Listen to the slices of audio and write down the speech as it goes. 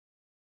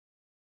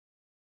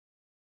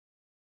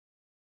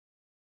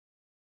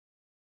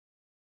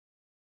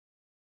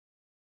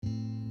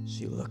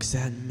She looks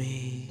at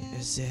me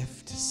as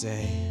if to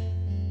say,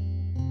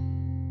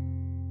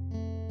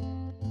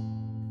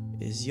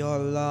 is your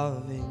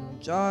loving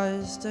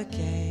just a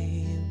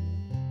game?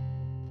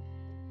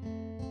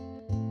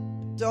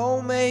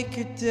 Don't make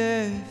a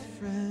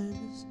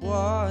difference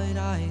what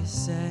I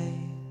say.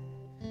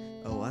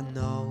 Oh, I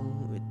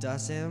know it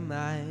doesn't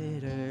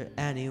matter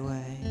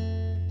anyway.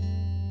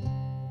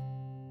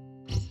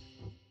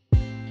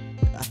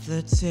 At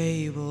the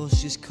table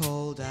she's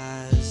cold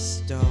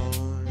as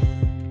stone.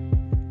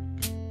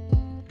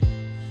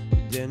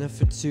 Dinner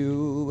for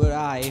two, but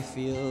I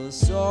feel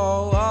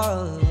so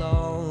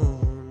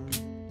alone.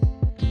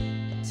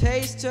 I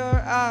taste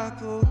her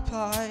apple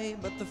pie,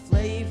 but the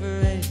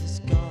flavor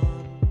is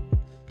gone.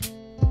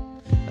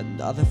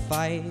 Another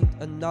fight,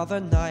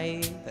 another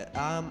night that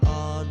I'm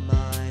on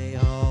my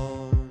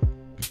own.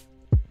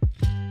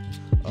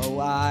 Oh,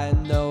 I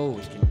know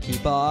we can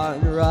keep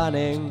on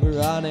running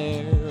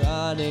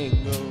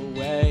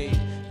away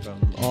from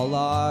all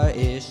our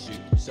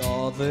issues,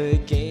 all the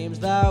games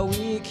that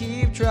we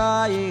keep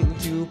trying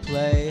to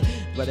play.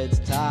 But it's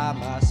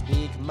time I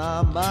speak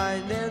my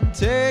mind and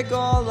take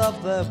all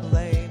of the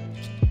blame,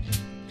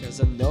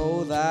 'cause I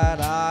know that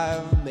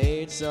I've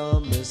made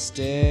some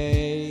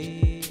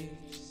mistakes.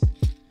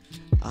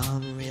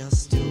 I'm real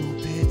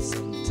stupid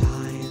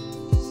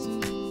sometimes,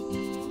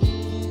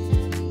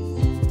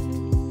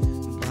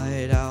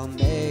 but I'll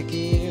make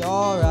it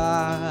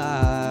alright.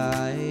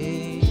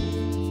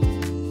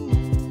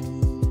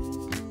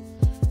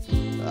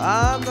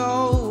 I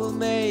know we'll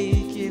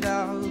make it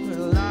out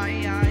alive.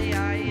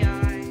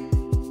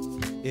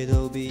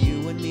 It'll be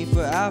you and me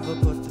forever.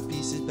 Put the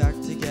pieces back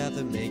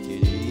together, make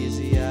it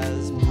easy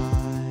as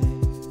pie.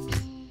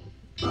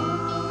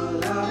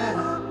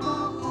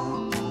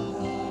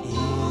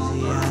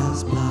 Easy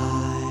as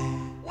pie.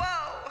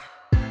 Whoa!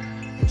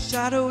 Your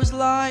shadow is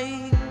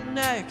lying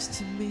next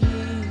to me.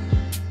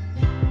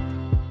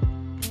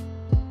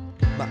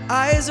 My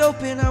eyes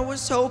open, I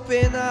was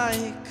hoping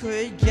I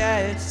could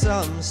get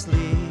some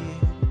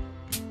sleep,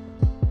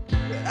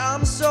 but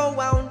I'm so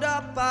wound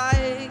up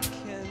I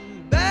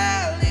can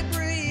barely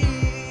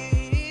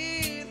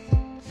breathe.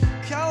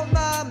 Count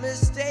my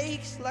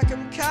mistakes like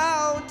I'm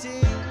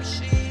counting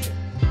sheep.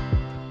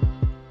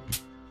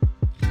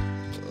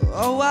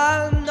 Oh,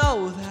 I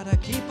know that I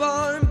keep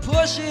on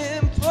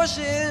pushing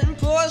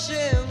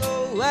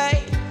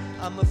away.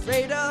 I'm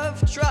afraid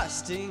of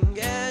trusting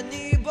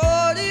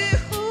anybody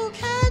who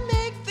can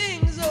make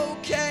things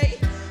okay.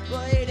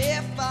 But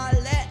if I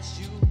let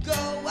you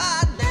go,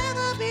 I'd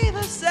never be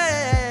the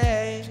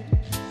same.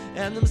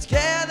 And I'm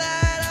scared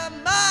that I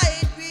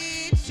might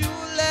be too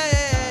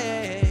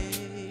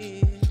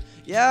late.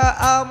 Yeah,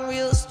 I'm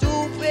real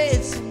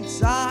stupid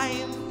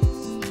sometimes.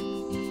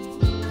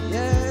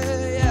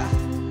 Yeah,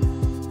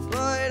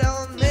 but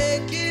I'll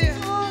make it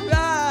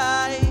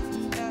alright.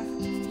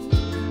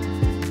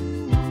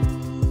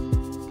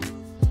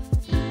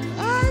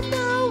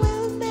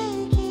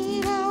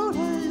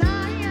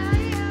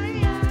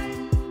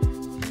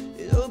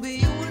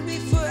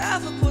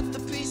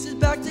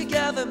 Back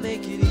together,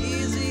 make it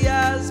easy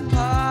as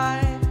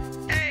pie.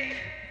 Hey.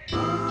 Whoa,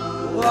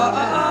 oh,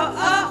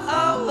 oh,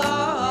 oh,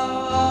 oh,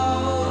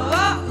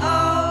 oh,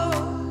 oh.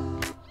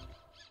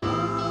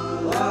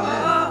 Whoa,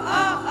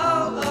 oh,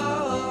 oh,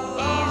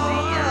 oh, easy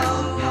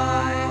as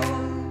pie.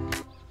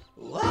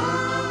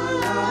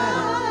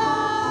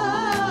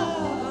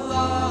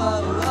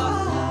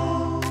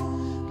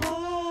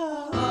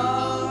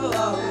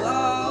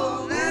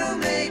 Whoa, we'll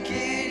make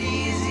it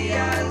easy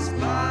as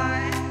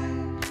pie.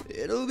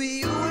 It'll be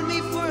you and me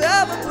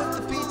forever. Put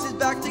the pieces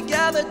back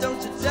together.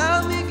 Don't you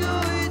tell me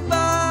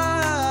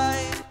goodbye.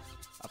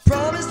 I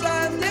promise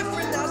I'm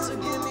different now, so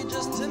give me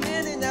just a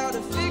minute now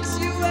to fix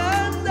you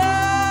and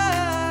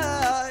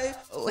I.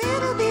 Oh,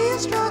 it'll be a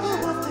struggle,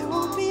 but there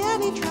won't be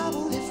any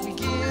trouble if we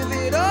give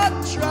it a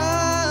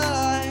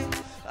try.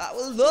 I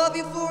will love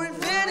you for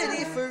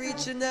infinity, for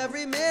each and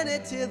every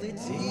minute, till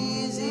it's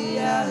easy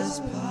as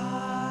pie.